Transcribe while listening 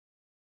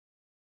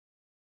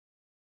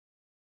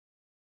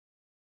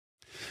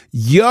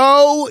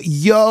Yo,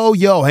 yo,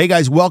 yo. Hey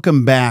guys,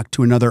 welcome back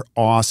to another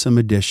awesome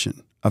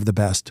edition of the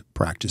Best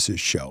Practices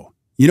Show.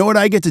 You know what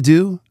I get to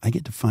do? I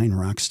get to find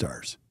rock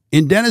stars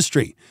in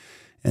dentistry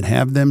and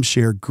have them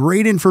share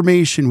great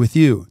information with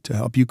you to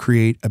help you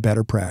create a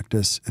better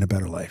practice and a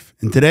better life.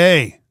 And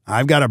today,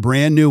 I've got a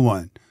brand new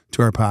one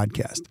to our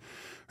podcast.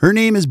 Her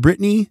name is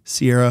Brittny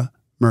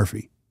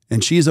Sciarra-Murphy,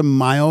 and she is a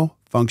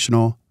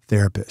myofunctional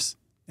therapist,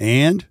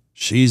 and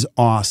she's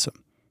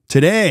awesome.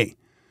 Today,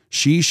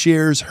 she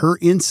shares her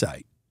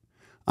insight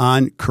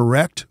on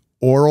correct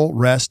oral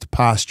rest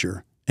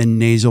posture and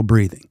nasal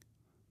breathing.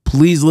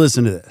 Please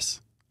listen to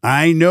this.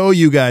 I know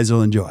you guys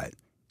will enjoy it,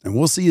 and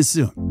we'll see you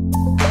soon.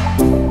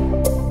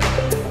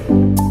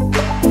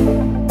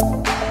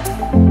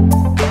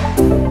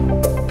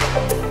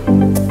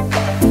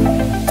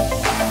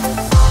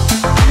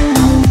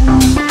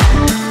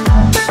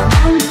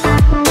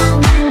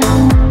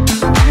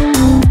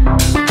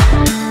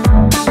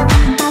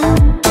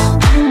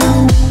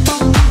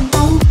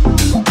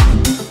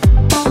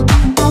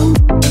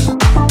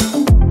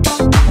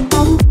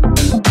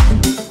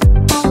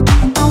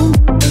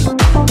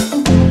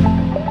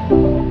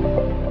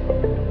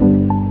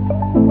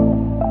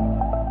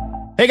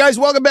 Hey guys,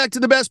 welcome back to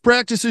the Best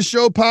Practices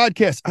Show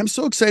podcast. I'm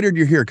so excited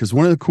you're here because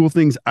one of the cool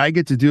things I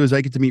get to do is I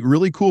get to meet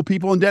really cool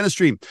people in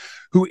dentistry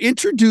who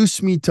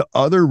introduce me to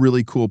other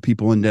really cool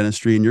people in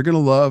dentistry. And you're going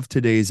to love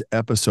today's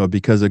episode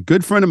because a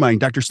good friend of mine,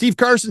 Dr. Steve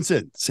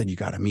Karese, said you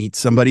got to meet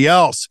somebody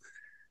else.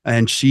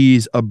 And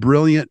she's a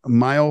brilliant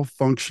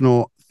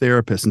myofunctional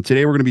therapist. And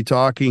today we're going to be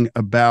talking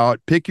about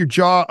pick your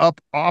jaw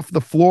up off the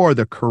floor,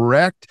 the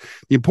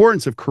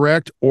importance of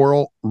correct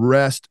oral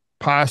rest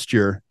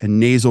posture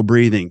and nasal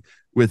breathing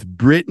with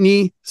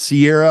Brittny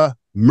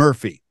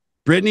Sciarra-Murphy.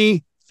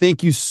 Brittny,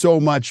 thank you so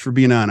much for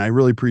being on. I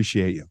really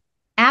appreciate you.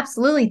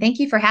 Absolutely. Thank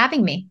you for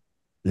having me.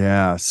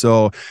 Yeah.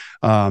 So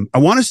I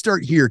want to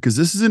start here because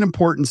this is an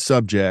important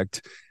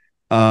subject.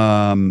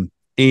 And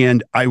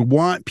I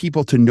want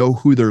people to know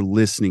who they're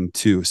listening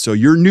to. So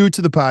you're new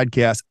to the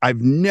podcast.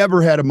 I've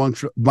never had a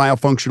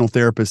myofunctional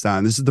therapist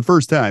on. This is the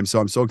first time. So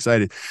I'm so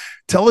excited.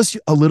 Tell us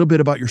a little bit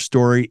about your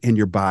story and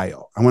your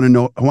bio. I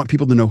want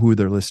people to know who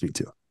they're listening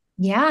to.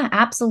 Yeah,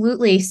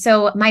 absolutely.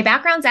 So my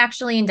background's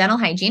actually in dental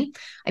hygiene.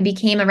 I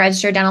became a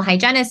registered dental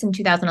hygienist in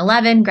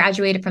 2011,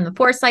 graduated from the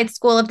Forsyth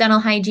School of Dental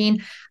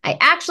Hygiene. I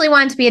actually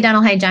wanted to be a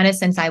dental hygienist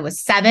since I was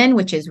 7,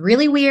 which is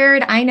really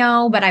weird, I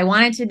know, but I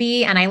wanted to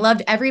be, and I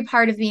loved every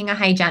part of being a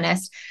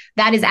hygienist.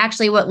 That is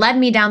actually what led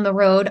me down the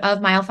road of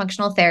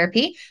myofunctional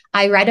therapy.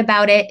 I read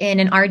about it in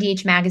an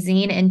RDH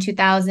magazine in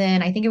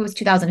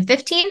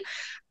 2015.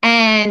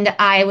 And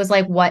I was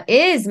like, what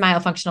is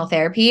myofunctional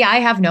therapy? I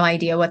have no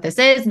idea what this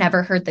is,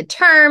 never heard the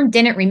term,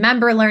 didn't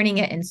remember learning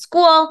it in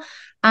school.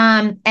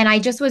 And I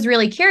just was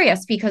really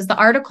curious because the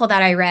article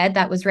that I read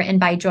that was written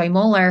by Joy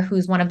Moeller,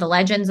 who's one of the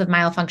legends of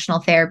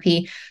myofunctional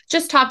therapy,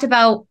 just talked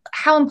about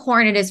how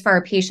important it is for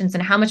our patients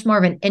and how much more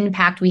of an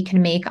impact we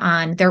can make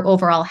on their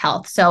overall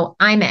health. So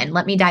I'm in,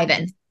 let me dive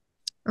in.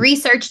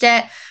 Researched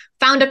it.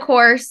 Found a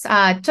course,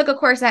 took a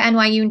course at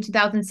NYU in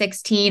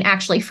 2016,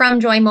 actually from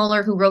Joy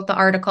Moeller, who wrote the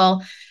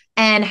article,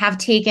 and have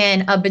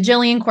taken a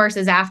bajillion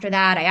courses after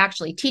that. I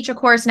actually teach a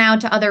course now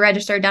to other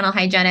registered dental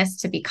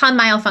hygienists to become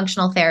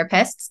myofunctional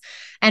therapists.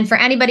 And for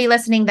anybody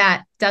listening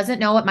that doesn't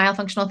know what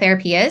myofunctional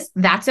therapy is,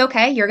 that's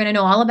okay. You're going to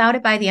know all about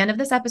it by the end of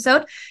this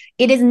episode.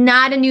 It is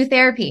not a new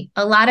therapy.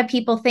 A lot of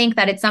people think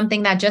that it's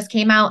something that just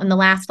came out in the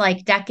last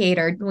decade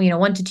or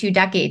 1 to 2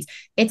 decades.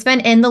 It's been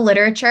in the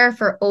literature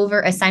for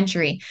over a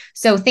century.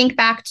 So think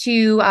back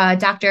to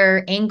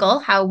Dr. Engel,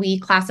 how we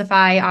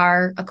classify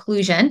our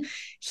occlusion.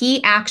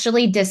 He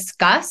actually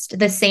discussed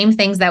the same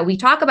things that we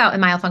talk about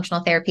in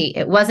myofunctional therapy.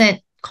 It wasn't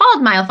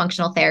called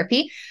myofunctional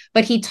therapy,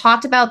 but he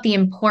talked about the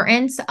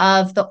importance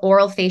of the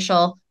oral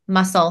facial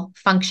muscle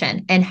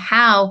function and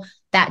how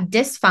that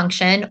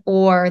dysfunction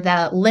or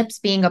the lips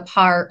being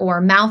apart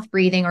or mouth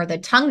breathing or the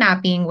tongue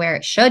not being where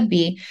it should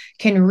be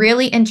can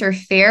really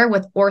interfere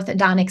with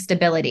orthodontic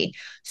stability.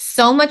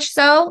 So much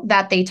so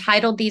that they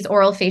titled these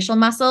oral facial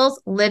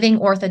muscles living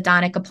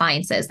orthodontic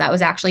appliances. That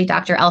was actually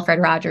Dr. Alfred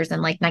Rogers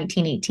in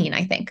 1918,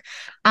 I think.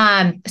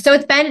 So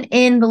it's been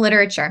in the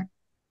literature.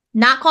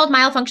 Not called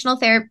myofunctional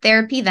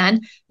therapy then.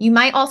 You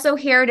might also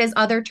hear it as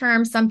other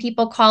terms. Some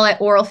people call it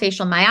oral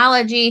facial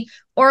myology,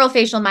 oral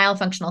facial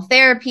myofunctional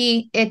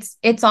therapy.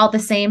 It's all the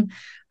same.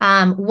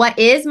 What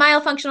is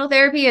myofunctional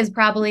therapy is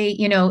probably,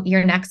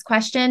 your next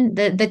question.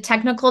 The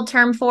technical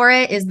term for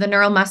it is the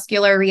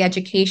neuromuscular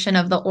reeducation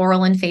of the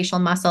oral and facial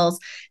muscles.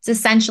 It's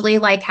essentially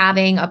like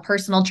having a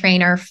personal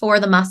trainer for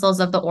the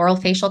muscles of the oral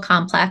facial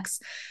complex.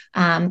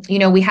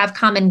 We have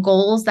common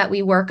goals that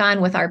we work on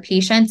with our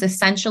patients.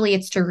 Essentially,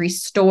 it's to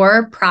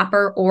restore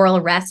proper oral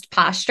rest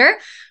posture,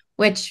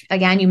 which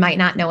again, you might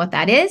not know what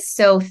that is.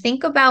 So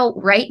think about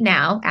right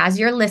now, as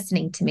you're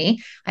listening to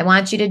me, I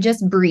want you to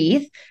just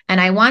breathe. And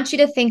I want you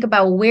to think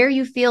about where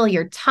you feel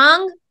your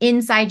tongue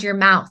inside your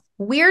mouth.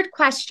 weird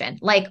question.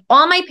 Like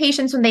all my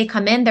patients, when they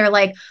come in, they're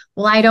like,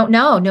 well, I don't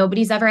know.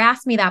 Nobody's ever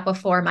asked me that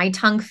before. My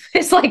tongue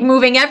is like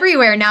moving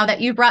everywhere now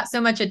that you brought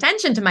so much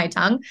attention to my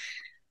tongue.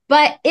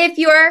 But if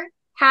you're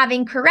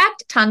having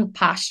correct tongue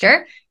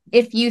posture,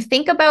 if you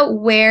think about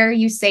where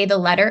you say the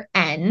letter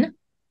N,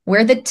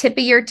 where the tip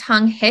of your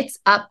tongue hits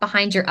up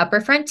behind your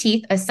upper front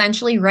teeth,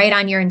 essentially right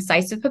on your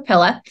incisive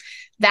papilla,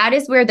 that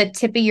is where the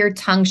tip of your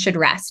tongue should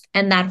rest.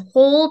 And that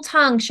whole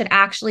tongue should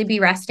actually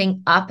be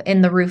resting up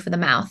in the roof of the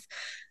mouth.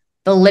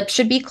 The lips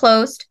should be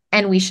closed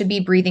and we should be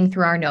breathing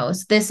through our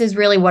nose. This is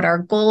really what our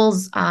goal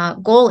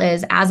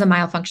is as a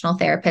myofunctional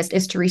therapist,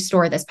 is to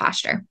restore this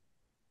posture.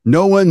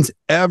 No one's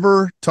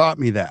ever taught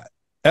me that,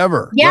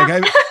 ever. Yeah.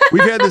 Like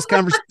we've had this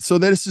conversation. So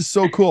this is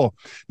so cool.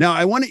 Now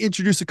I want to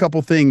introduce a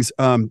couple things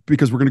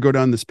because we're going to go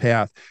down this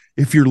path.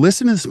 If you're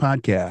listening to this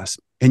podcast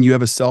and you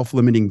have a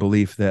self-limiting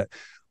belief that,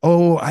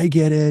 oh, I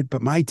get it,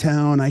 but my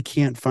town, I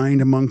can't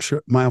find a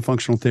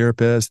myofunctional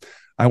therapist,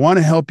 I want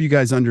to help you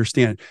guys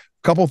understand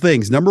a couple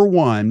things. Number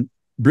one,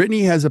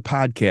 Brittny has a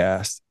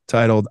podcast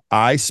titled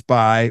I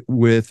Spy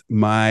with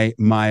My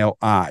Myo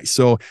Eye.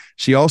 So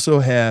she also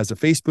has a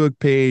Facebook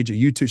page, a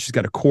YouTube. She's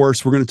got a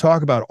course. We're going to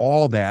talk about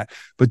all that,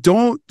 but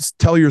don't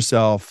tell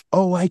yourself,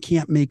 oh, I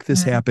can't make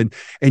this happen.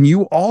 And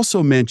you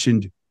also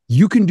mentioned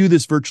you can do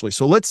this virtually.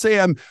 So let's say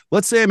I'm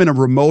in a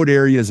remote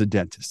area as a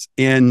dentist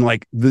and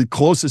like the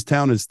closest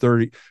town is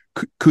 30.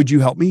 Could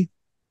you help me?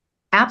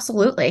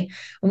 Absolutely.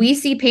 We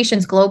see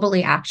patients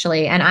globally,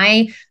 actually. And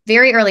I,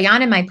 very early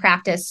on in my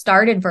practice,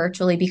 started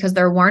virtually because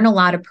there weren't a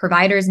lot of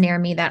providers near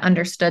me that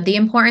understood the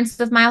importance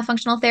of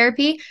myofunctional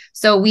therapy.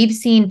 So we've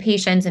seen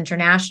patients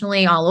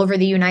internationally all over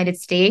the United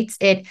States.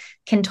 It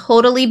can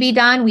totally be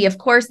done. We, of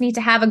course, need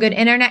to have a good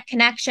internet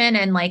connection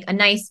and like a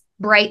nice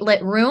bright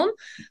lit room,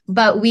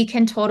 but we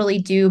can totally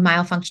do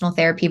myofunctional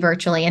therapy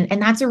virtually.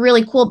 And that's a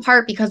really cool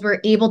part because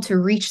we're able to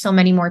reach so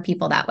many more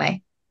people that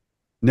way.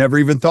 Never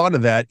even thought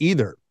of that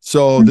either.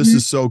 So this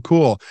is so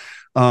cool.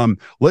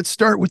 Let's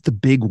start with the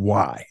big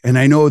why. And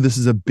I know this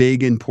is a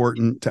big,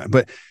 important time,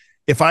 but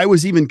if I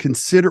was even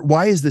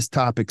why is this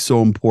topic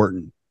so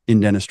important in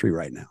dentistry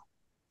right now?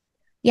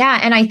 Yeah.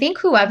 And I think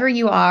whoever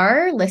you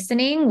are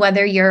listening,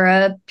 whether you're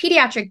a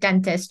pediatric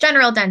dentist,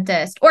 general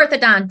dentist,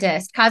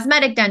 orthodontist,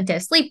 cosmetic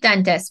dentist, sleep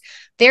dentist,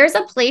 there's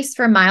a place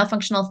for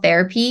myofunctional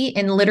therapy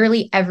in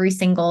literally every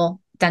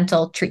single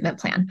dental treatment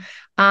plan.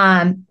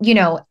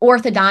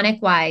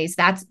 Orthodontic wise,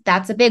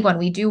 that's a big one.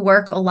 We do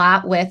work a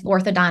lot with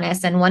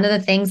orthodontists. And one of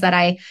the things that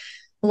I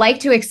like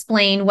to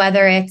explain,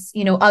 whether it's,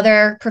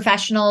 other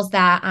professionals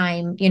that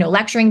I'm,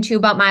 lecturing to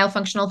about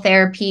myofunctional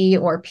therapy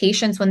or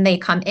patients when they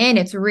come in,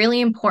 it's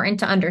really important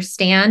to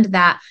understand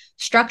that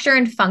structure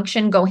and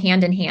function go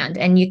hand in hand,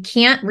 and you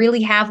can't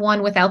really have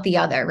one without the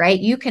other, right?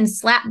 You can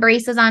slap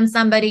braces on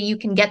somebody, you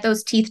can get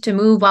those teeth to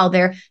move while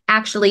they're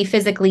actually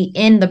physically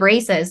in the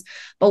braces.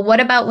 But what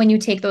about when you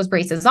take those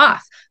braces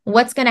off?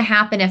 What's going to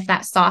happen if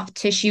that soft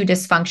tissue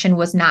dysfunction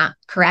was not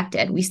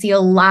corrected? We see a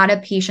lot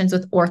of patients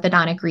with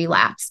orthodontic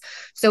relapse.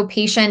 So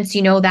patients,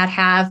 that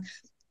have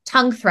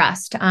tongue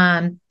thrust,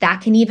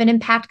 that can even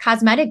impact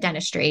cosmetic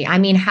dentistry. I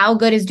mean, how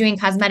good is doing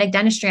cosmetic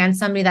dentistry on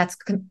somebody that's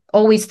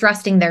always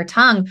thrusting their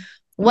tongue?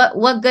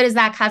 What good is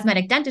that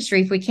cosmetic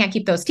dentistry if we can't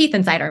keep those teeth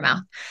inside our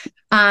mouth?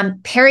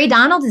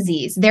 Periodontal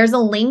disease, there's a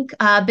link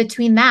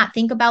between that.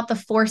 Think about the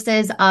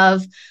forces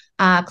of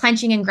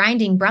clenching and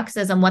grinding,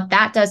 bruxism, what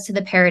that does to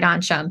the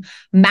periodontium.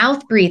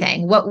 Mouth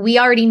breathing, what we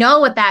already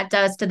know what that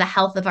does to the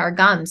health of our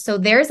gums. So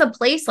there's a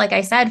place, like I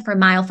said, for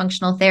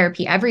myofunctional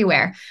therapy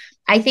everywhere.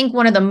 I think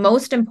one of the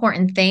most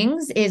important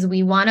things is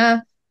we want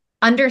to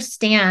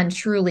understand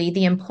truly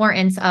the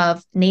importance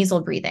of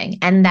nasal breathing,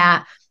 and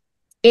that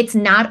it's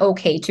not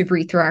okay to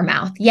breathe through our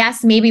mouth.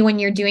 Yes, maybe when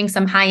you're doing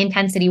some high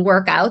intensity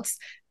workouts,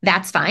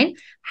 that's fine.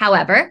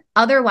 However,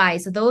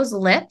 otherwise, those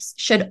lips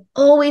should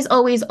always,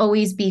 always,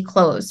 always be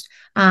closed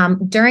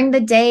during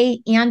the day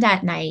and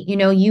at night.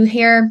 You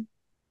hear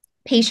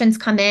patients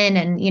come in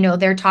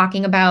and, they're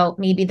talking about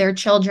maybe their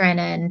children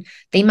and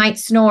they might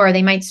snore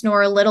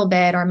a little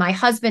bit, or my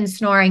husband's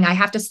snoring, I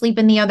have to sleep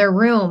in the other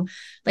room.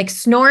 Like,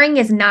 snoring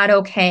is not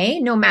okay,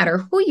 no matter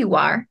who you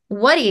are,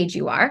 what age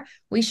you are.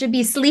 We should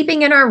be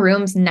sleeping in our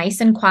rooms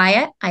nice and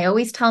quiet. I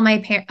always tell my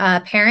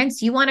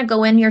parents, you want to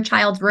go in your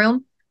child's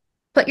room,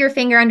 put your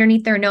finger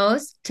underneath their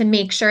nose to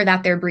make sure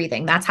that they're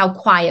breathing. That's how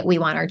quiet we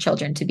want our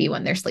children to be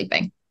when they're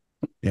sleeping.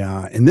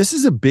 Yeah. And this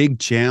is a big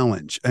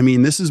challenge. I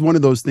mean, this is one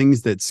of those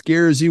things that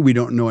scares you. We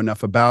don't know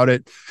enough about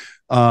it.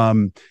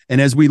 And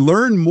as we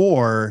learn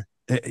more,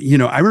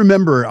 I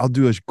remember, I'll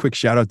do a quick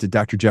shout out to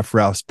Dr. Jeff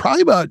Rouse,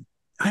 probably about,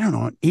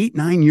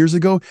 8-9 years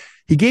ago.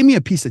 He gave me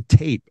a piece of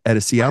tape at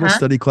a Seattle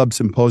Study Club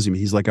symposium.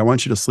 He's like, I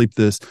want you to sleep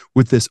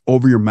with this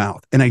over your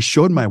mouth. And I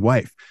showed my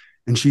wife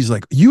and she's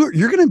like, you're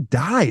going to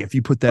die if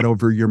you put that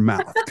over your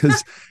mouth.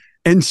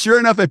 And sure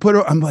enough,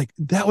 I'm like,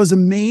 that was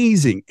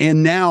amazing.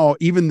 And now,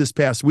 even this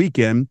past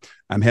weekend,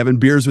 I'm having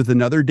beers with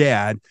another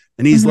dad.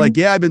 And he's like,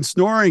 yeah, I've been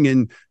snoring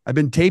and I've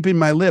been taping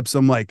my lips.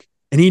 I'm like,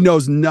 and he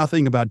knows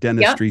nothing about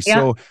dentistry.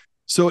 Yep.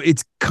 So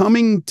it's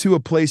coming to a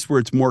place where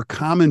it's more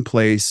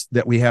commonplace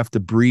that we have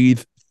to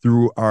breathe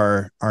through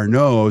our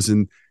nose.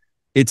 And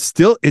it's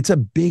a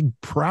big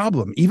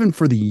problem, even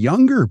for the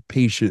younger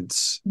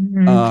patients,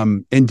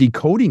 and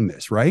decoding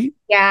this, right?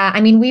 Yeah.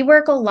 I mean, we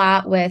work a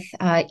lot with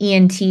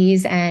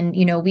ENTs, and,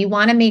 we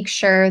want to make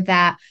sure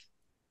that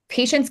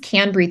patients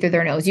can breathe through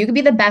their nose. You could be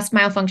the best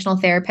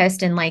myofunctional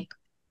therapist in like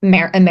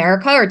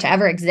America or to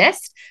ever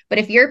exist. But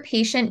if your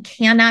patient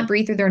cannot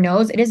breathe through their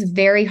nose, it is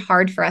very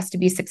hard for us to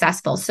be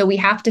successful. So we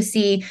have to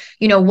see,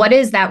 what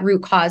is that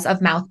root cause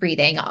of mouth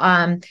breathing?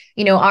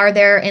 Are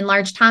there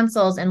enlarged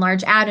tonsils,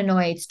 enlarged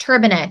adenoids,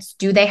 turbinates?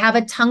 Do they have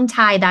a tongue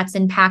tie that's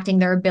impacting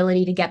their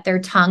ability to get their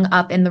tongue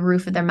up in the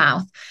roof of their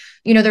mouth?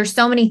 There's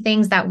so many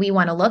things that we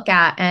want to look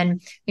at.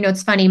 And,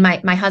 it's funny,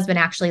 my husband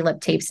actually lip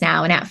tapes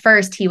now. And at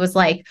first he was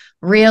like,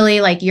 really,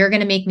 like, you're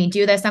going to make me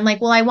do this? I'm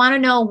like, well, I want to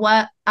know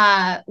what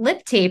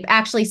lip tape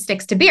actually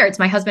sticks to beards.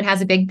 My husband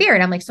has a big beard.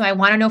 I'm like, so I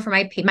want to know for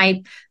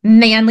my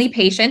manly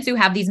patients who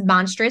have these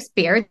monstrous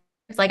beards,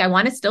 it's like, I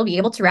want to still be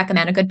able to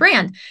recommend a good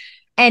brand.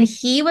 And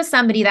he was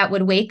somebody that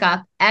would wake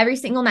up every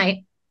single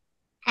night,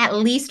 at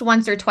least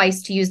once or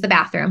twice, to use the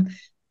bathroom.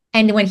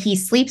 And when he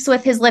sleeps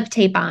with his lip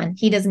tape on,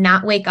 he does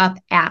not wake up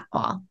at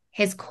all.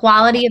 His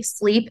quality of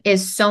sleep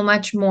is so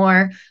much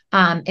more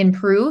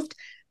improved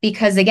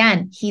because,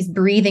 again, he's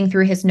breathing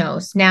through his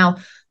nose. Now,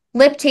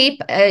 lip tape,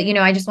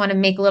 I just want to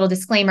make a little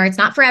disclaimer. It's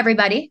not for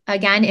everybody.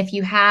 Again, if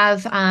you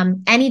have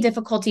any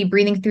difficulty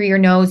breathing through your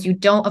nose, you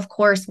don't, of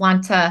course,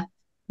 want to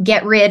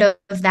get rid of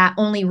that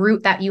only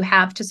route that you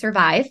have to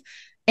survive.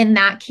 In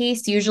that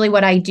case, usually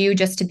what I do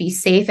just to be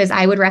safe is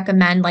I would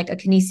recommend like a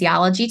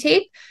kinesiology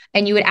tape,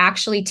 and you would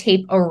actually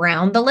tape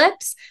around the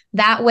lips.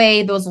 That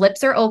way those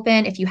lips are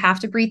open. If you have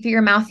to breathe through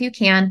your mouth, you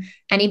can.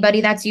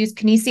 Anybody that's used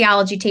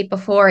kinesiology tape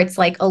before, it's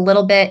like a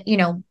little bit,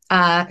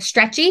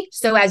 stretchy.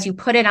 So as you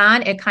put it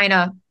on, it kind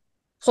of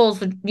pulls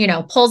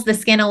the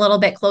skin a little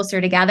bit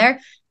closer together.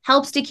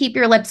 Helps to keep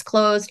your lips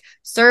closed,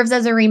 serves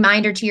as a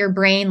reminder to your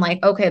brain,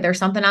 like, okay, there's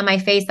something on my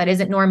face that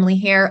isn't normally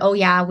here. Oh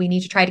yeah, we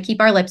need to try to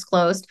keep our lips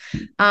closed.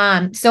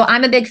 So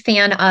I'm a big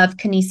fan of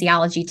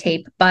kinesiology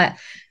tape, but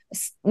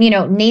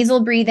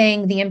nasal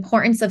breathing, the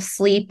importance of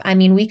sleep. I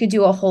mean, we could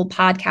do a whole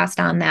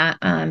podcast on that,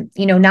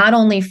 not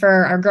only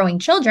for our growing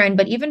children,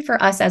 but even for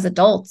us as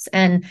adults.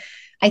 And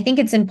I think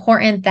it's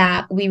important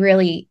that we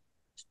really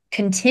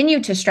continue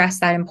to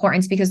stress that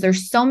importance, because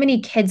there's so many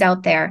kids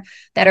out there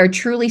that are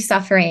truly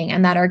suffering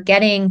and that are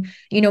getting,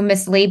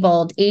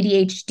 mislabeled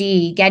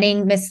ADHD,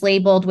 getting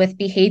mislabeled with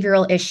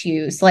behavioral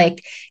issues.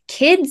 Like,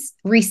 kids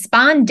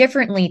respond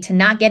differently to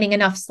not getting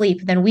enough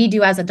sleep than we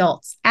do as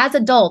adults. As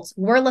adults,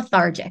 we're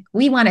lethargic.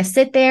 We want to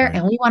sit there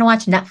and we want to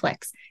watch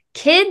Netflix.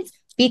 Kids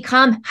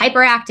become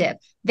hyperactive.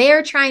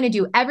 They're trying to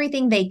do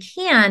everything they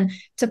can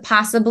to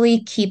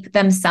possibly keep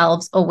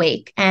themselves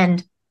awake.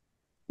 And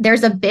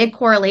there's a big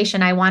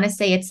correlation. I want to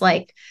say it's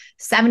like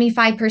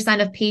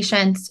 75% of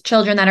patients,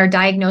 children that are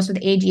diagnosed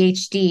with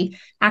ADHD,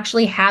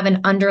 actually have an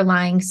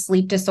underlying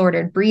sleep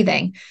disordered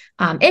breathing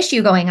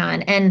issue going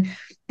on. And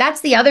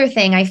that's the other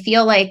thing. I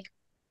feel like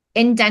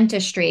in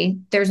dentistry,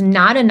 there's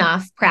not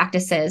enough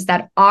practices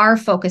that are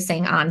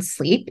focusing on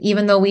sleep,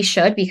 even though we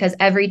should, because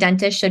every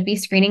dentist should be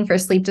screening for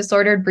sleep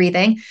disordered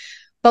breathing.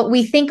 But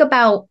we think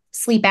about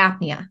sleep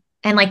apnea.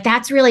 And like,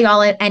 that's really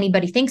all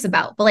anybody thinks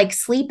about. But like,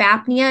 sleep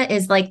apnea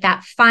is like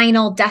that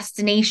final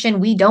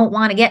destination we don't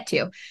want to get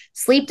to.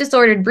 Sleep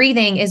disordered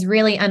breathing is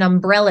really an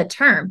umbrella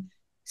term.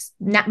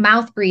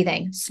 Mouth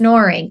breathing,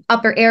 snoring,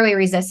 upper airway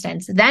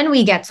resistance. Then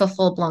we get to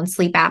full-blown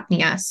sleep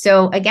apnea.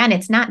 So again,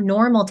 it's not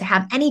normal to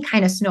have any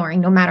kind of snoring,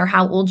 no matter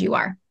how old you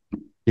are.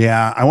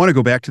 Yeah, I want to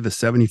go back to the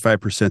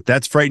 75%.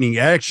 That's frightening.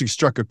 It actually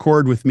struck a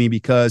chord with me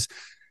because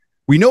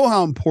we know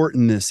how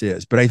important this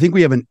is, but I think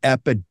we have an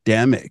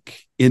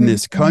epidemic in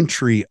this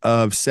country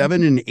of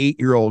 7 and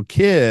 8-year-old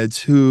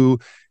kids who,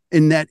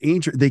 in that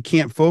age, they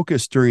can't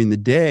focus during the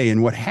day.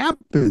 And what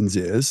happens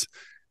is,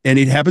 and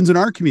it happens in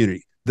our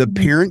community, the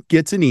parent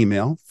gets an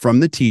email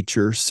from the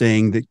teacher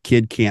saying that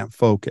kid can't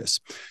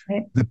focus.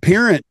 Right. The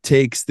parent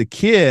takes the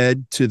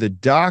kid to the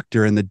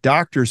doctor, and the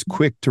doctor's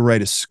quick to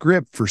write a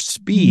script for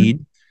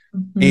speed.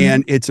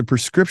 And it's a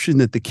prescription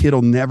that the kid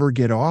will never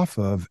get off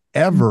of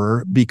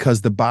ever,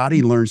 because the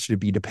body learns to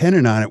be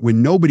dependent on it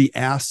when nobody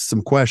asks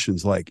some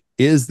questions like,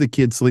 is the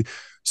kid sleep?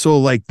 So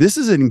like, this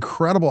is an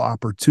incredible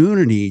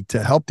opportunity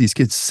to help these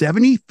kids.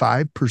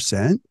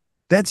 75%.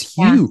 That's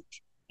huge.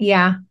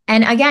 Yeah.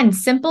 And again,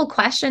 simple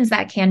questions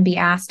that can be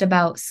asked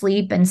about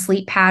sleep and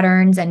sleep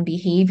patterns and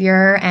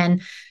behavior.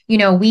 And,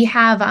 we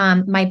have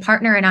my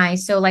partner and I,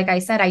 so like I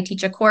said, I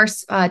teach a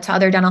course to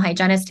other dental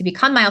hygienists to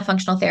become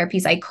myofunctional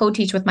therapies. I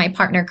co-teach with my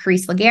partner,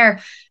 Karese Laguerre,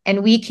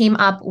 and we came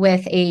up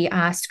with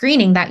a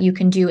screening that you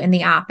can do in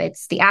the app.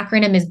 The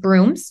acronym is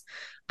BROOMS.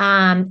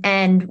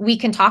 And we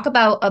can talk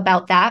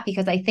about that,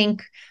 because I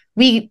think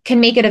we can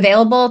make it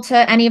available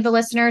to any of the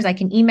listeners. I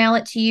can email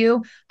it to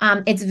you.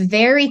 It's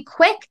very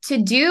quick to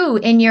do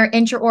in your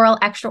intraoral,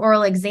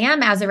 extraoral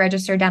exam as a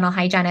registered dental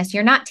hygienist.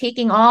 You're not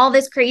taking all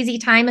this crazy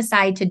time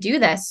aside to do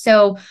this.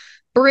 So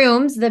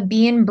Brooms, the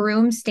B in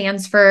broom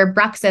stands for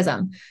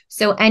bruxism.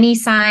 So any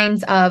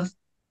signs of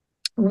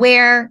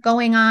wear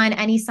going on,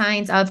 any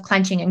signs of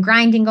clenching and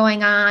grinding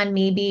going on,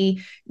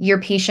 maybe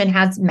your patient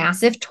has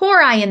massive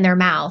tori in their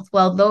mouth.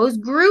 Well, those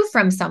grew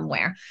from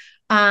somewhere.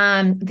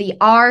 The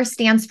R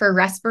stands for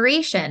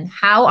respiration.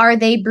 How are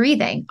they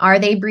breathing? Are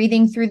they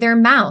breathing through their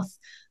mouth?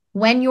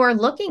 When you're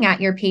looking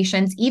at your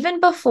patients, even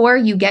before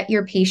you get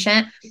your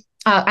patient,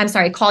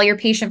 call your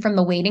patient from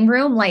the waiting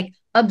room, like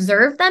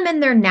observe them in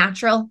their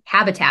natural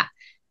habitat.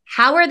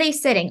 How are they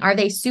sitting? Are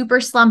they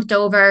super slumped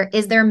over?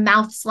 Is their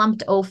mouth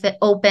slumped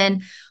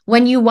open?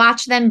 When you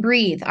watch them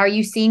breathe, are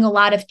you seeing a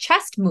lot of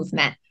chest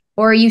movement?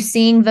 Or are you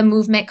seeing the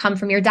movement come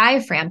from your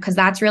diaphragm? Because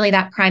that's really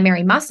that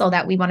primary muscle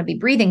that we want to be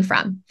breathing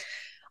from.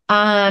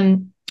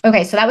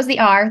 Okay, so that was the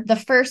R. The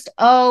first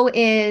O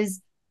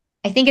is,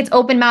 I think it's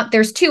open mouth.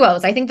 There's two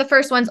O's. I think the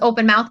first one's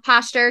open mouth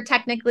posture,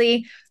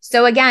 technically.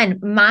 So again,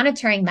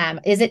 monitoring them.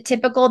 Is it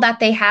typical that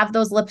they have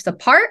those lips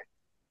apart?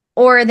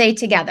 Or are they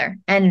together?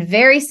 And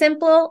very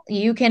simple,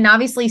 you can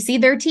obviously see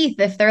their teeth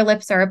if their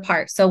lips are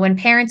apart. So when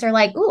parents are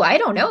like, "Ooh, I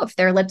don't know if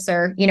their lips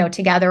are,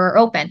 together or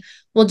open."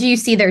 Well, do you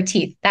see their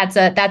teeth? That's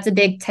a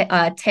big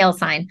tail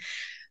sign.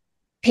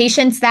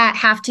 Patients that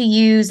have to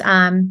use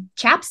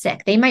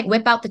chapstick, they might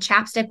whip out the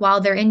chapstick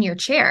while they're in your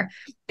chair.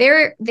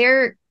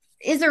 There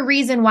is a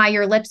reason why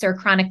your lips are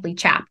chronically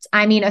chapped.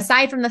 I mean,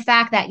 aside from the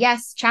fact that,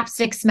 yes,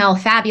 chapsticks smell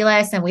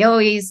fabulous and we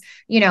always,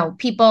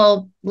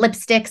 people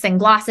lipsticks and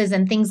glosses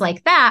and things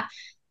like that.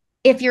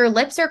 If your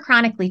lips are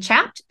chronically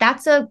chapped,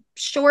 that's a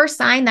sure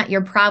sign that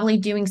you're probably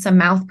doing some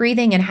mouth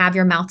breathing and have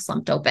your mouth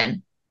slumped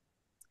open.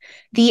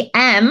 The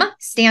M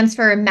stands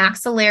for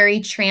maxillary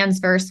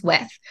transverse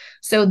width.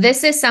 So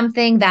this is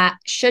something that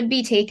should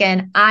be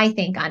taken, I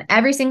think, on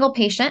every single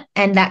patient,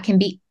 and that can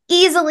be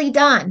easily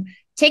done.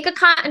 Take a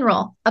cotton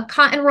roll. A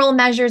cotton roll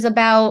measures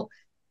about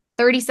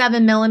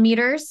 37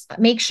 millimeters.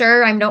 Make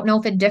sure, I don't know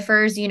if it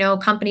differs,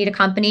 company to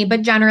company,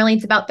 but generally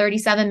it's about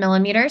 37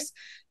 millimeters.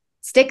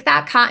 Stick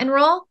that cotton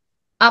roll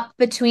up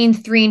between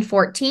 3 and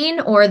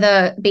 14 or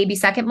the baby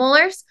second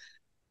molars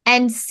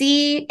and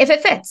see if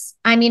it fits.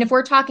 I mean, if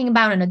we're talking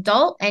about an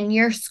adult and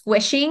you're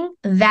squishing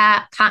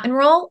that cotton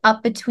roll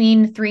up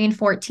between 3 and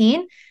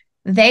 14,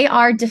 they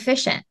are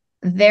deficient.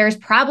 There's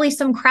probably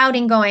some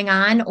crowding going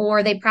on,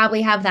 or they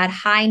probably have that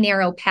high,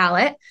 narrow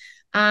palate.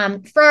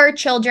 For our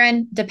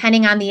children,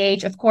 depending on the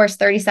age, of course,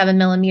 37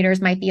 millimeters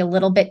might be a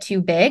little bit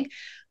too big.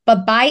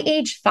 But by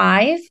age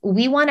 5,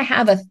 we want to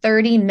have a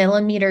 30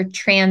 millimeter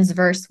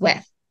transverse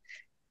width.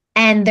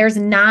 And there's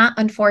not,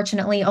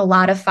 unfortunately, a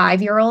lot of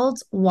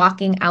 5-year-olds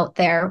walking out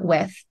there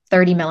with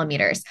 30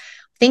 millimeters.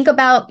 Think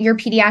about your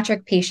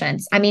pediatric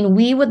patients. I mean,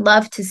 we would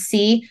love to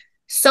see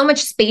so much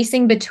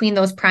spacing between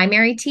those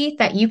primary teeth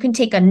that you can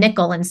take a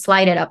nickel and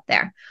slide it up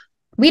there.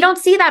 We don't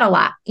see that a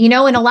lot, and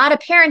a lot of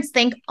parents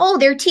think, oh,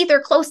 their teeth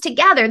are close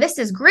together. This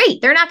is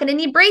great. They're not going to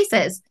need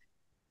braces.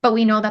 But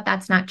we know that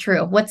that's not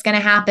true. What's going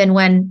to happen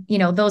when,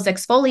 those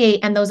exfoliate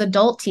and those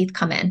adult teeth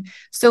come in?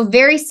 So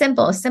very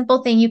simple, a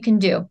simple thing you can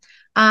do.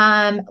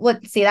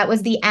 Let's see, that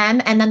was the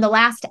M. And then the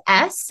last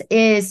S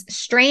is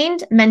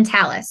strained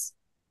mentalis.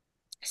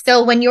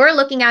 So when you're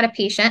looking at a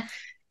patient,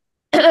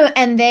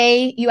 and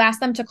you ask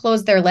them to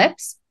close their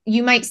lips,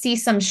 you might see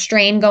some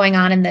strain going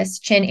on in this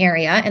chin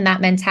area and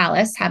that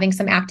mentalis having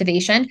some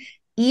activation.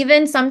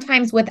 Even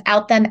sometimes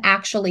without them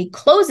actually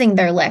closing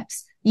their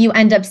lips, you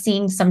end up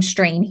seeing some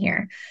strain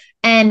here.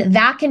 And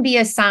that can be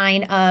a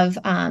sign of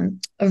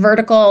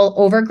vertical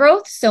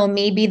overgrowth. So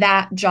maybe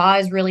that jaw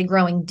is really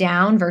growing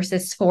down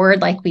versus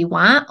forward like we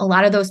want. A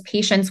lot of those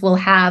patients will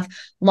have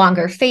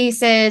longer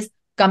faces,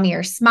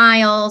 gummier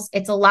smiles.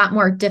 It's a lot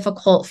more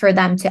difficult for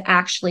them to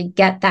actually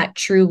get that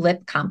true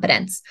lip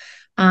competence.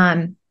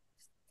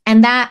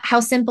 And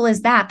how simple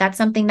is that? That's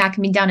something that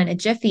can be done in a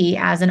jiffy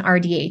as an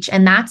RDH.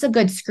 And that's a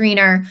good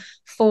screener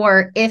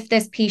for if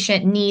this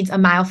patient needs a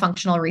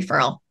myofunctional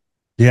referral.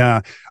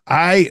 Yeah,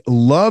 I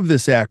love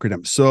this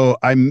acronym. So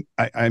I'm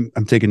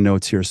taking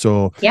notes here.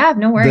 So yeah,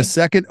 no worries. The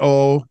second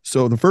O.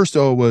 So the first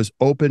O was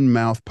open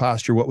mouth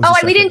posture. What was? Oh,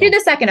 and we didn't do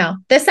the second O.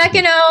 The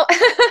second O,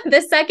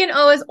 the second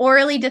O is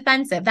orally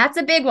defensive. That's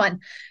a big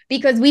one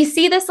because we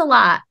see this a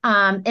lot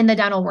in the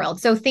dental world.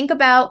 So think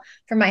about,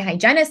 for my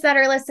hygienists that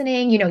are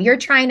listening, you're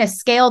trying to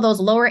scale those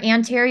lower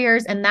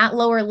anteriors, and that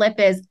lower lip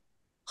is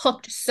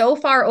hooked so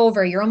far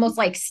over. You're almost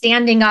like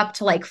standing up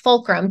to like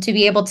fulcrum to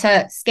be able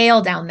to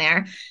scale down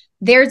there.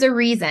 There's a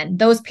reason.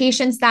 Those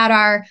patients that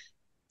are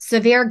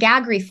severe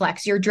gag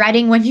reflex, you're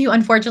dreading when you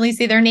unfortunately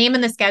see their name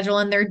in the schedule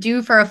and they're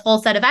due for a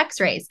full set of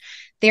x-rays.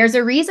 There's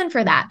a reason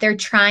for that. They're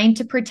trying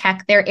to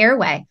protect their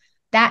airway.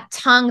 That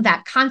tongue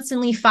that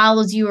constantly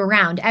follows you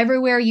around.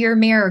 Everywhere your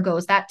mirror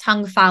goes, that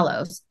tongue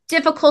follows.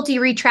 Difficulty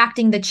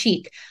retracting the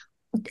cheek.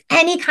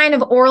 Any kind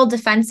of oral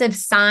defensive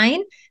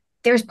sign,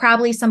 there's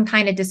probably some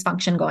kind of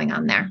dysfunction going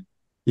on there.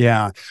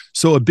 Yeah.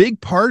 So a big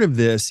part of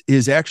this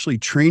is actually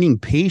training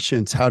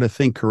patients how to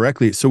think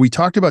correctly. So we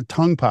talked about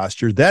tongue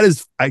posture. That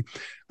is,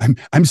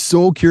 I'm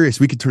so curious.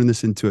 We could turn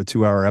this into a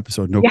 2-hour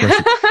episode, no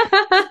question.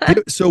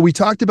 So we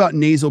talked about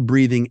nasal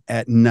breathing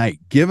at night.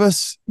 Give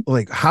us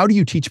like, how do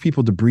you teach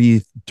people to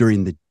breathe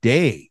during the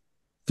day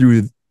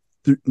through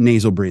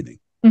nasal breathing?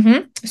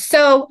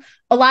 So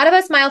a lot of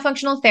us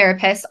myofunctional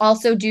therapists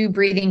also do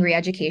breathing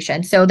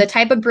reeducation. So the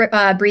type of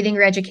breathing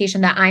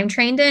reeducation that I'm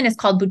trained in is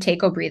called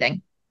Buteyko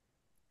breathing.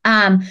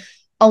 A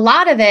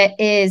lot of it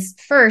is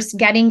first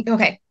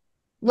okay,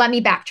 let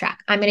me backtrack.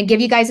 I'm going to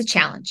give you guys a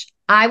challenge.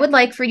 I would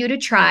like for you to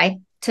try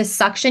to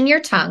suction your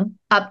tongue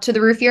up to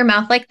the roof of your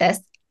mouth like this.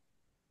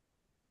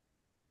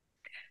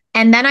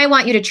 And then I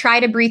want you to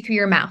try to breathe through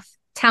your mouth.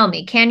 Tell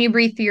me, can you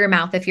breathe through your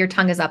mouth if your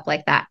tongue is up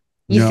like that?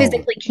 You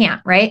physically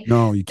can't, right?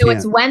 No, you can't. So can't.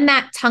 it's when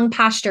that tongue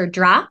posture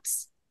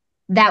drops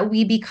that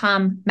we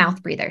become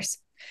mouth breathers.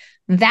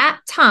 That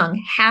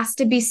tongue has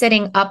to be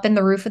sitting up in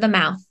the roof of the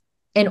mouth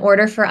in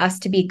order for us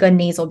to be good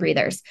nasal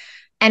breathers.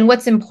 And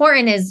what's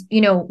important is,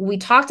 we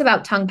talked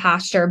about tongue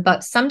posture,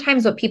 but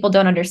sometimes what people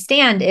don't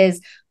understand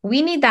is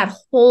we need that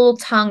whole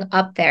tongue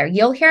up there.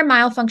 You'll hear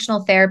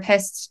myofunctional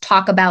therapists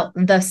talk about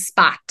the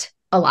spot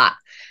a lot.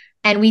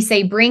 And we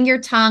say, bring your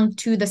tongue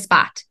to the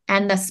spot.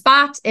 And the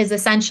spot is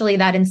essentially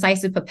that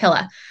incisive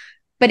papilla.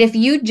 But if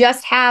you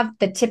just have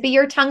the tip of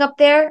your tongue up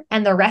there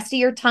and the rest of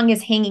your tongue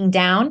is hanging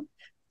down,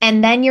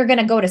 and then you're going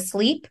to go to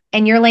sleep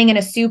and you're laying in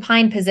a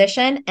supine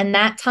position and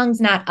that tongue's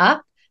not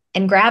up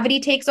and gravity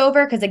takes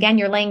over, because again,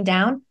 you're laying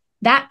down,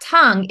 that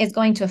tongue is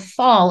going to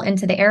fall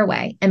into the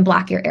airway and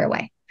block your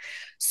airway.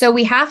 So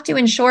we have to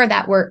ensure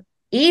that we're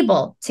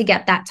able to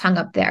get that tongue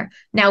up there.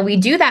 Now, we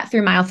do that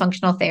through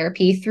myofunctional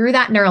therapy, through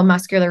that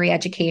neuromuscular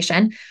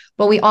reeducation,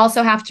 but we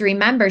also have to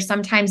remember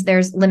sometimes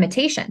there's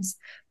limitations.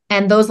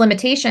 And those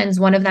limitations,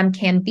 one of them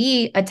can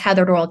be a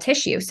tethered oral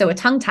tissue, so a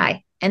tongue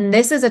tie. And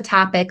this is a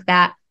topic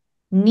that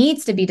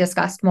needs to be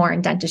discussed more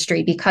in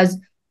dentistry because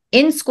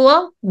in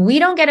school, we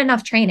don't get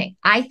enough training.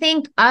 I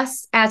think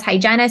us as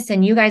hygienists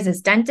and you guys as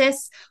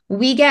dentists,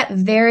 we get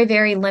very,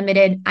 very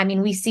limited. I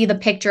mean, we see the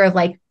picture of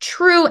like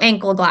true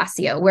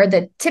ankylosing, where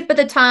the tip of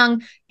the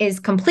tongue is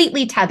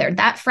completely tethered.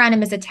 That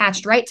frenum is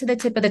attached right to the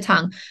tip of the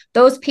tongue.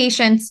 Those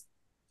patients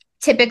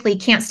typically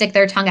can't stick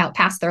their tongue out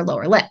past their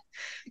lower lip.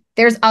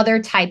 There's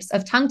other types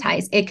of tongue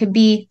ties. It could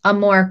be a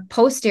more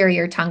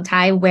posterior tongue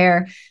tie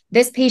where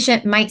this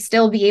patient might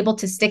still be able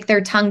to stick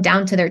their tongue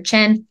down to their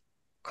chin,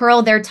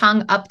 curl their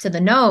tongue up to the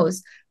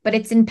nose, but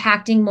it's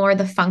impacting more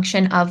the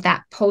function of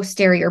that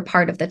posterior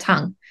part of the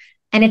tongue.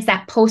 And it's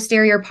that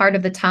posterior part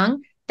of the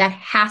tongue that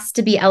has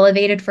to be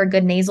elevated for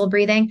good nasal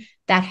breathing,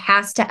 that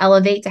has to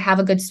elevate to have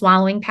a good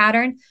swallowing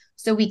pattern.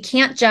 So we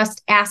can't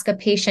just ask a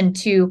patient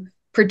to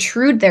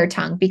protrude their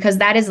tongue because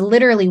that is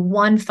literally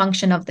one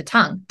function of the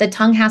tongue. The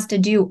tongue has to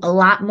do a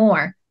lot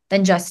more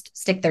than just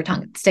stick the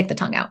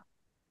tongue out.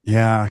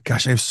 Yeah,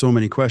 gosh, I have so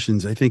many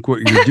questions. I think what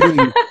you're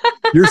doing,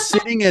 you're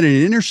sitting at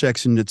an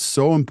intersection that's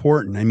so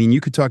important. I mean,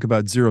 you could talk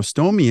about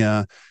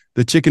xerostomia,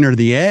 the chicken or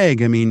the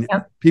egg. I mean,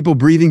 people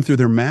breathing through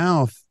their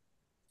mouth.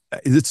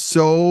 This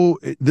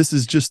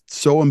is just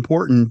so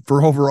important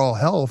for overall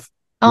health.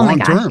 Oh my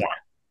gosh, term. yeah.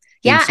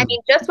 Yeah, I mean,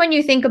 just when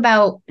you think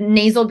about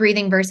nasal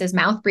breathing versus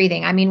mouth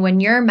breathing, I mean, when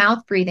you're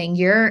mouth breathing,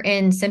 you're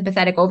in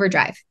sympathetic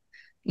overdrive.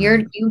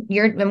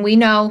 And we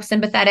know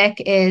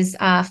sympathetic is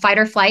fight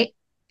or flight.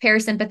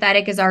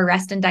 Parasympathetic is our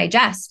rest and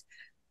digest.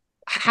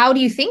 How do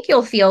you think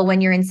you'll feel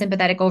when you're in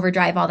sympathetic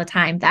overdrive all the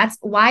time? That's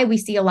why we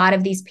see a lot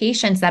of these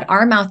patients that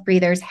are mouth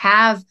breathers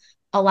have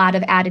a lot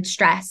of added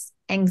stress,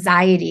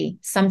 anxiety,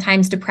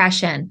 sometimes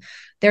depression.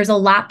 There's a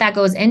lot that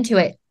goes into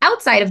it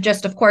outside of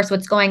just, of course,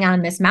 what's going on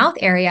in this mouth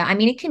area. I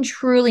mean, it can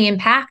truly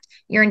impact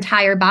your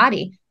entire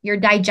body, your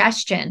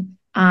digestion.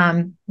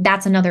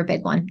 That's another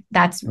big one.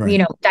 That's,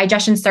 right.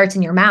 Digestion starts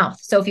in your mouth.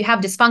 So if you have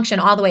dysfunction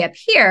all the way up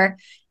here,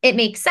 it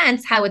makes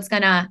sense how it's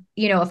going to,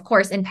 of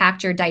course,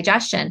 impact your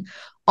digestion.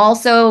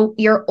 Also,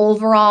 your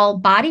overall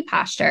body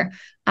posture.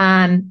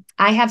 I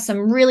have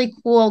some really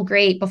cool,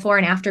 great before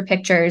and after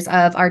pictures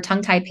of our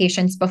tongue tie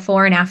patients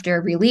before and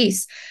after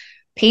release.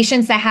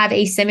 Patients that have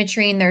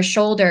asymmetry in their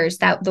shoulders,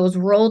 those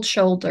rolled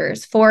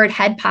shoulders, forward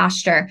head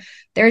posture,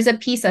 there's a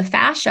piece of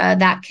fascia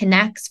that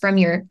connects from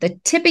the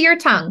tip of your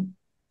tongue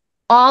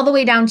all the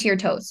way down to your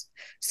toes.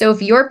 So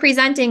if you're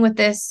presenting with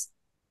this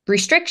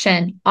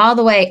restriction all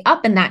the way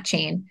up in that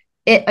chain,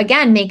 it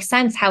again makes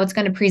sense how it's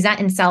going to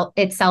present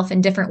itself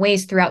in different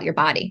ways throughout your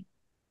body.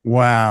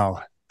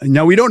 Wow.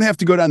 Now, we don't have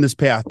to go down this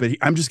path, but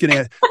I'm just going to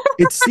add,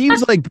 it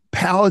seems like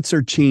palates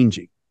are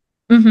changing.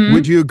 Mm-hmm.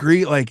 Would you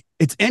agree? Like,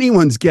 it's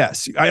anyone's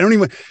guess.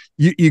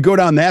 You go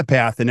down that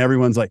path and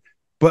everyone's like,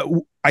 but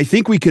I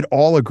think we could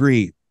all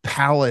agree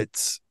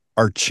palates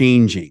are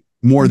changing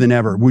more than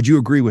ever. Would you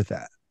agree with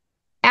that?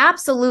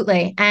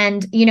 Absolutely.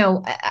 And,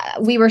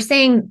 we were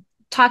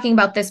talking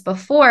about this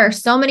before,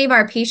 so many of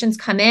our patients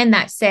come in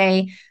that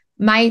say,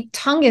 my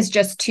tongue is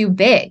just too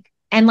big.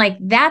 And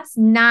that's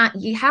not,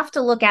 you have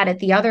to look at it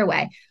the other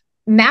way.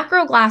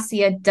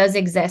 Macroglossia does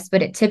exist,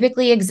 but it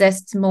typically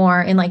exists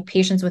more in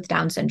patients with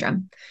Down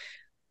syndrome.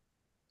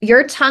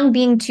 Your tongue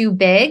being too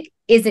big,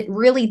 is it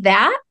really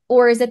that?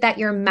 Or is it that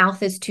your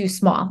mouth is too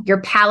small?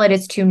 Your palate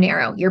is too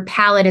narrow. Your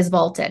palate is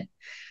vaulted.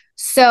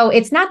 So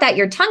it's not that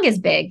your tongue is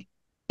big.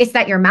 It's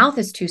that your mouth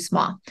is too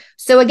small.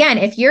 So again,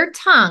 if your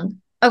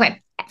tongue,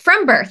 okay,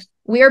 from birth,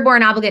 we are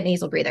born obligate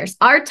nasal breathers.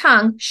 Our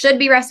tongue should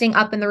be resting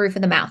up in the roof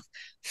of the mouth.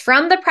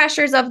 From the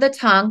pressures of the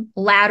tongue,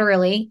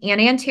 laterally and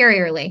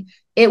anteriorly,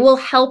 it will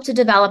help to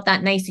develop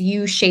that nice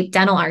U-shaped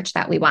dental arch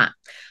that we want.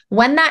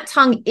 When that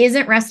tongue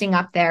isn't resting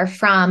up there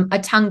from a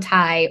tongue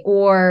tie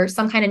or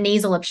some kind of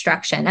nasal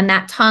obstruction, and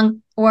that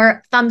tongue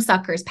or thumb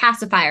suckers,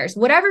 pacifiers,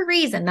 whatever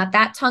reason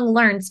that tongue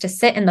learns to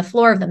sit in the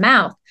floor of the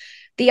mouth,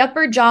 the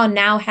upper jaw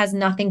now has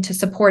nothing to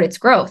support its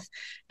growth.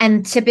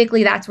 And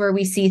typically that's where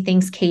we see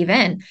things cave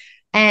in.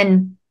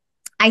 And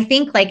I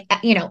think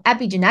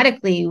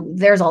epigenetically,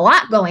 there's a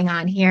lot going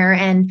on here.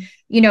 And,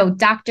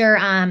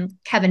 Dr.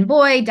 Kevin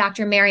Boyd,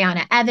 Dr.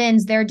 Mariana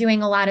Evans, they're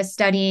doing a lot of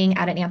studying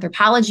at an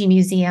anthropology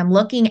museum,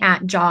 looking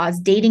at jaws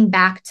dating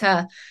back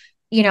to,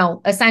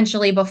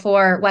 essentially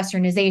before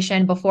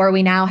Westernization, before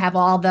we now have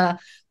all the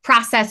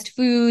processed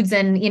foods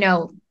and,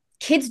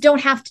 kids don't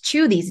have to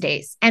chew these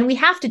days. And we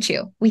have to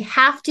chew. We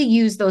have to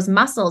use those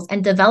muscles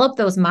and develop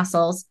those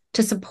muscles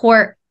to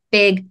support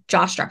big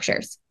jaw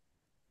structures.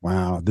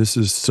 Wow, this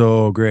is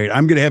so great.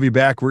 I'm going to have you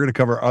back. We're going to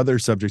cover other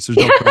subjects. There's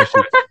no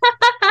question.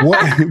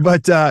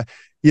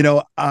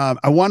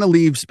 I want to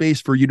leave space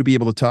for you to be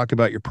able to talk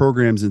about your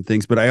programs and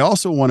things, but I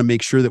also want to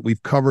make sure that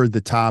we've covered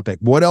the topic.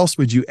 What else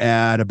would you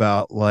add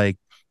about like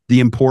the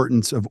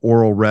importance of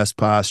oral rest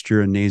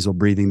posture and nasal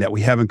breathing that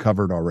we haven't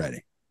covered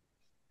already?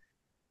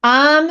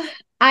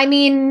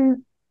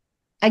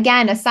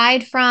 Again,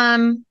 aside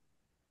from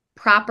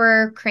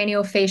proper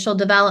craniofacial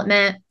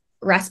development,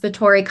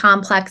 respiratory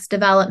complex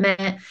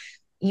development,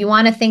 you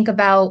want to think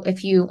about I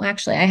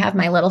have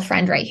my little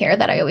friend right here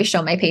that I always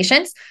show my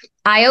patients.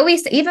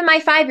 Even my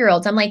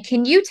 5-year-olds, I'm like,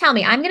 can you tell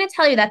me, I'm going to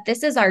tell you that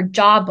this is our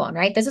jawbone,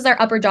 right? This is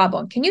our upper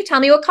jawbone. Can you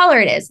tell me what color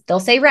it is? They'll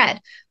say red.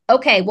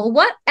 Okay, well,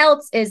 what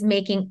else is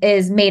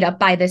made up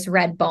by this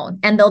red bone?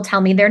 And they'll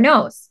tell me their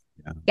nose.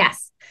 Yeah.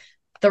 Yes.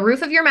 The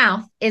roof of your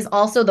mouth is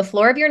also the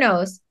floor of your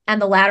nose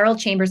and the lateral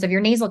chambers of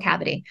your nasal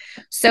cavity.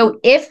 So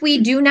if we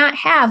do not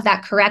have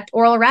that correct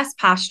oral rest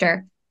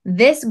posture,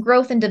 this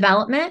growth and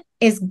development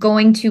is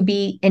going to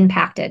be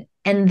impacted.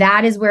 And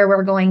that is where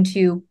we're going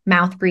to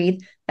mouth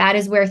breathe. That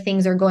is where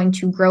things are going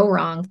to grow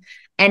wrong.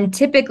 And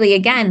typically,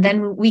 again,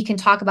 then we can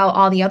talk about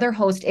all the other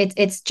hosts.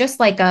 It's just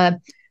like a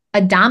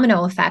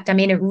domino effect. I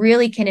mean, it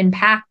really can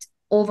impact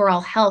overall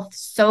health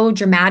so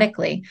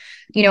dramatically.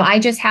 I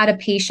just had a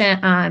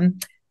patient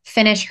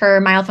finish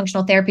her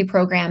myofunctional therapy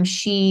program.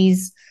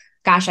 She's,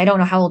 I don't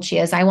know how old she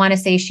is. I want to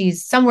say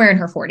she's somewhere in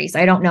her 40s.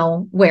 I don't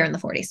know where in the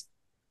 40s.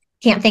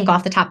 Can't think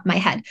off the top of my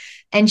head.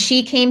 And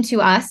she came to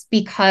us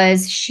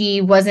because she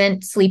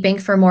wasn't sleeping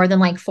for more than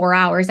like 4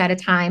 hours at a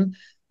time.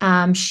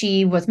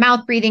 She was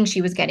mouth breathing.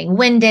 She was getting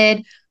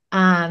winded.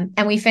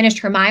 And we finished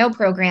her myo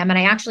program. And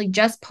I actually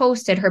just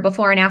posted her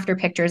before and after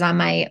pictures on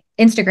my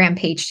Instagram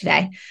page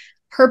today.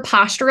 Her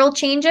postural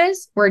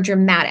changes were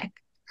dramatic.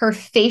 Her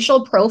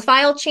facial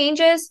profile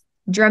changes,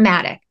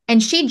 dramatic.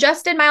 And she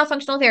just did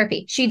myofunctional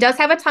therapy. She does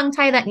have a tongue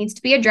tie that needs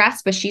to be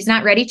addressed, but she's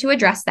not ready to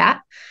address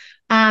that.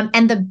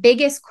 And the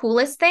biggest,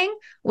 coolest thing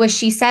was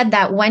she said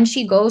that when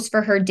she goes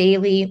for her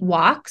daily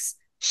walks,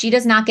 she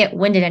does not get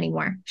winded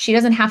anymore. She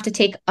doesn't have to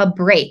take a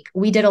break.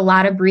 We did a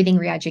lot of breathing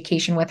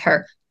re-education with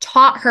her,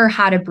 taught her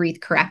how to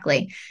breathe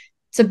correctly.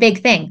 It's a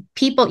big thing.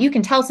 You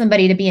can tell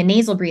somebody to be a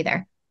nasal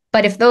breather,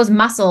 but if those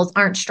muscles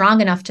aren't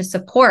strong enough to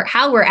support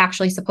how we're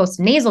actually supposed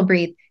to nasal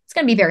breathe, it's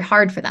going to be very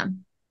hard for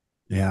them.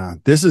 Yeah,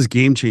 this is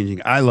game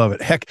changing. I love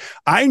it. Heck,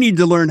 I need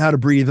to learn how to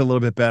breathe a little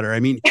bit better. I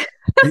mean,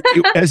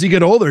 as you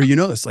get older,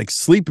 it's like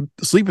sleep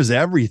is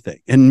everything,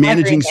 and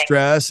managing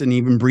stress and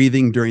even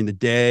breathing during the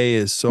day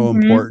is so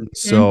important.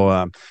 So,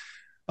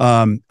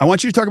 I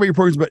want you to talk about your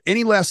programs, but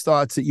any last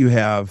thoughts that you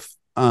have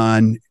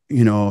on,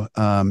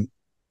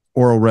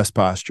 oral rest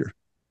posture?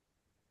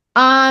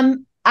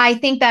 I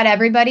think that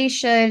everybody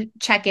should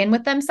check in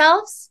with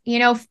themselves,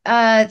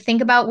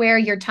 think about where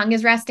your tongue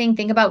is resting,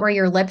 think about where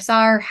your lips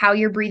are, how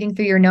you're breathing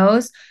through your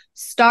nose,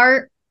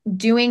 start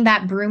doing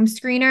that broom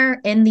screener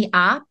in the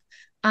op.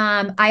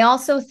 I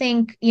also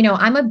think,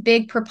 I'm a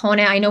big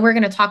proponent. I know we're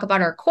going to talk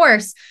about our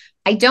course.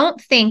 I don't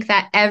think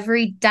that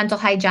every dental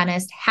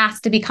hygienist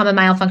has to become a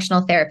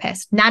myofunctional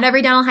therapist. Not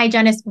every dental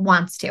hygienist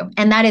wants to,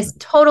 and that is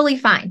totally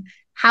fine.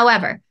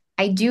 However,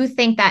 I do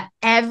think that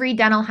every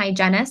dental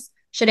hygienist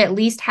should at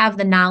least have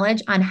the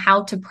knowledge on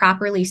how to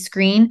properly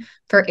screen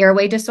for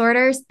airway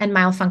disorders and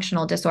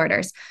myofunctional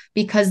disorders,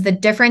 because the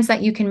difference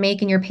that you can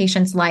make in your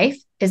patient's life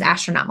is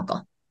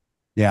astronomical.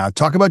 Yeah.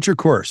 Talk about your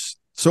course.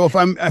 So if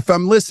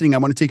I'm listening, I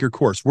want to take your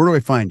course. Where do I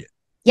find it?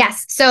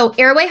 Yes. So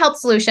Airway Health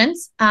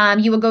Solutions,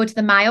 you would go to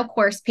the Myo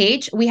course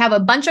page. We have a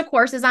bunch of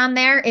courses on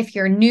there. If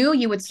you're new,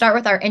 you would start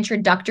with our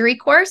introductory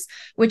course,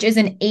 which is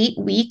an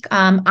 8-week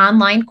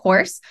online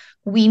course.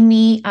 We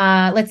meet,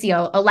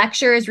 a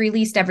lecture is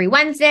released every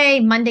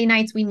Wednesday. Monday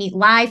nights, we meet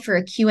live for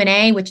a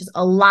Q&A, which is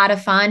a lot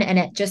of fun. And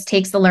it just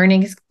takes the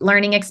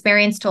learning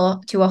experience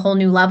to a whole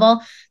new level.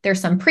 There's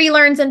some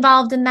pre-learns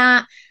involved in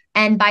that.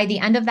 And by the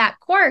end of that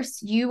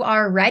course, you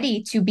are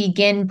ready to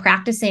begin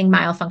practicing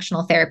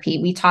myofunctional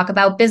therapy. We talk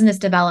about business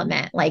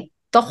development, like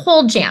the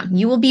whole jam.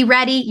 You will be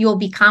ready. You will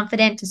be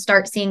confident to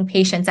start seeing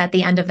patients at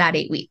the end of that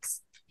 8 weeks.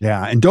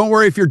 Yeah. And don't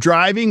worry if you're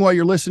driving while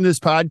you're listening to this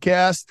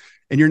podcast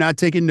and you're not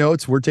taking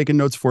notes, we're taking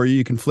notes for you.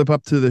 You can flip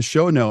up to the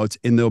show notes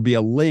and there'll be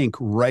a link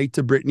right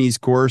to Brittny's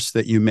course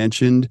that you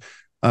mentioned,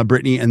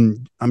 Brittny.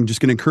 And I'm just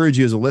going to encourage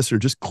you as a listener,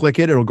 just click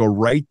it. It'll go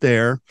right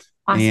there.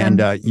 Awesome.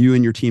 And you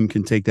and your team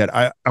can take that.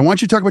 I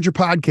want you to talk about your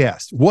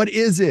podcast. What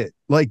is it?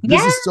 Like,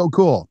 this is so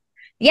cool.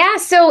 Yeah.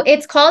 So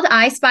it's called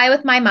I Spy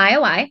with My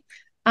Myo Eye.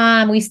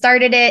 We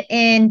started it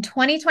in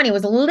 2020. It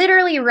was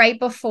literally right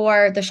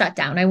before the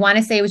shutdown. I want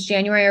to say it was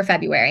January or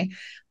February.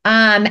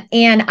 And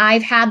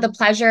I've had the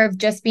pleasure of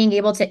just being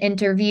able to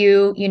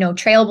interview,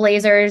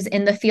 trailblazers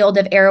in the field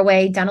of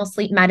airway, dental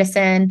sleep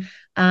medicine.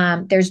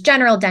 There's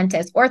general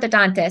dentists,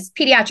 orthodontists,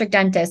 pediatric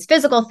dentists,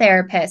 physical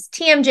therapists,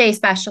 TMJ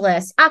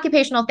specialists,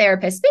 occupational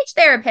therapists, speech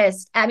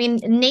therapists. I mean,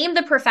 name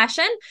the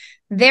profession,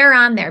 they're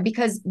on there,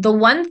 because the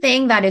one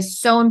thing that is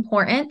so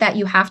important that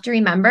you have to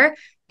remember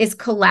is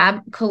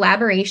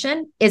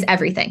collaboration is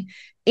everything.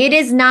 It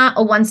is not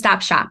a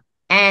one-stop shop.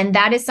 And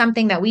that is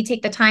something that we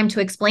take the time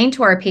to explain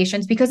to our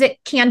patients, because it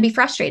can be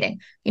frustrating.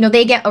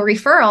 They get a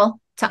referral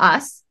to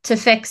us to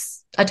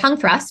fix a tongue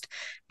thrust.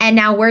 And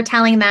now we're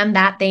telling them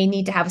that they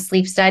need to have a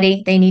sleep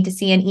study, they need to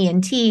see an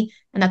ENT,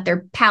 and that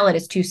their palate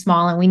is too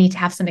small and we need to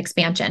have some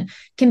expansion. It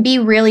can be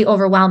really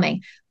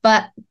overwhelming.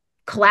 But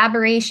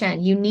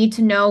collaboration, you need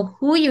to know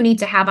who you need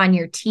to have on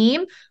your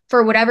team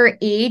for whatever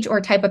age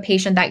or type of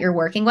patient that you're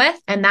working with.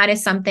 And that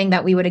is something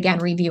that we would, again,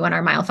 review in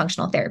our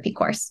myofunctional therapy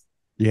course.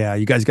 Yeah,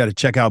 you guys got to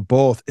check out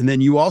both. And then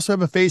you also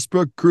have a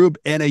Facebook group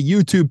and a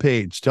YouTube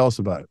page. Tell us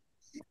about it.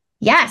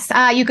 Yes,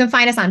 you can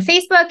find us on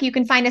Facebook. You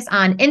can find us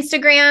on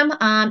Instagram.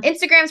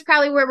 Instagram is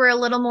probably where we're a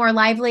little more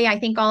lively. I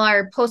think all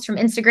our posts from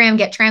Instagram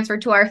get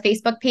transferred to our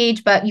Facebook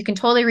page, but you can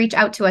totally reach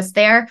out to us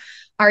there.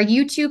 Our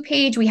YouTube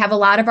page, we have a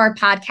lot of our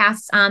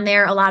podcasts on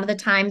there. A lot of the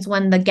times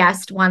when the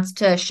guest wants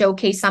to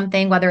showcase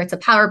something, whether it's a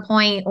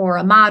PowerPoint or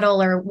a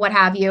model or what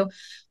have you,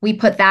 we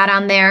put that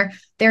on there.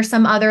 There's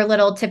some other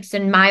little tips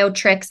and myo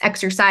tricks,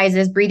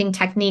 exercises, breathing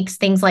techniques,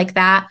 things like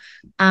that.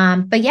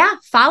 But yeah,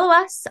 follow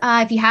us.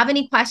 If you have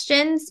any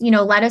questions,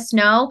 let us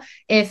know.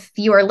 If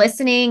you are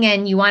listening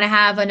and you want to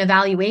have an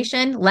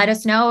evaluation, let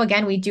us know.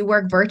 Again, we do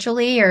work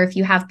virtually, or if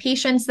you have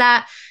patients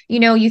that,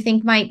 you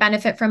think might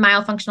benefit from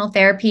myofunctional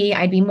therapy,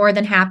 I'd be more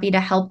than happy to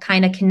help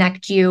kind of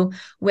connect you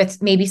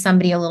with maybe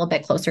somebody a little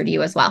bit closer to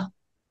you as well.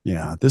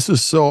 Yeah, this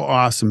is so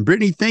awesome.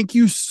 Brittny, thank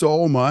you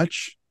so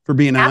much for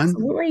being on.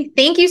 Absolutely.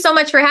 Thank you so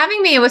much for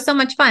having me. It was so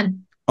much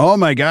fun. Oh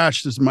my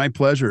gosh, this is my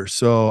pleasure.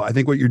 So I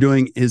think what you're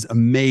doing is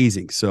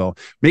amazing. So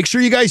make sure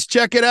you guys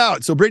check it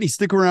out. So Brittny,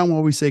 stick around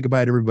while we say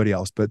goodbye to everybody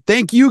else. But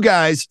thank you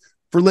guys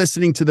for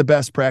listening to the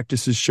Best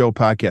Practices Show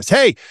podcast.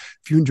 Hey,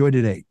 if you enjoyed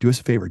today, do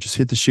us a favor. Just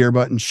hit the share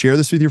button. Share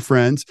this with your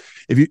friends.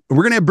 We're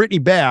going to have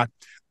Brittny back.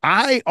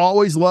 I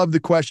always love the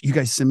question. You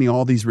guys send me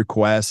all these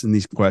requests and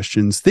these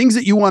questions, things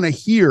that you want to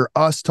hear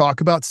us talk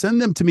about. Send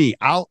them to me.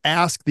 I'll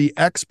ask the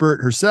expert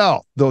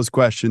herself those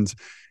questions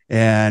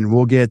and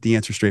we'll get the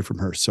answer straight from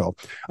her. So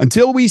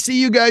until we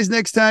see you guys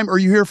next time, or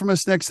you hear from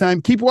us next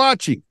time, keep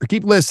watching or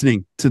keep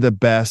listening to the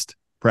Best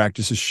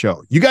Practices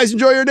Show. You guys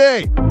enjoy your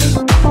day.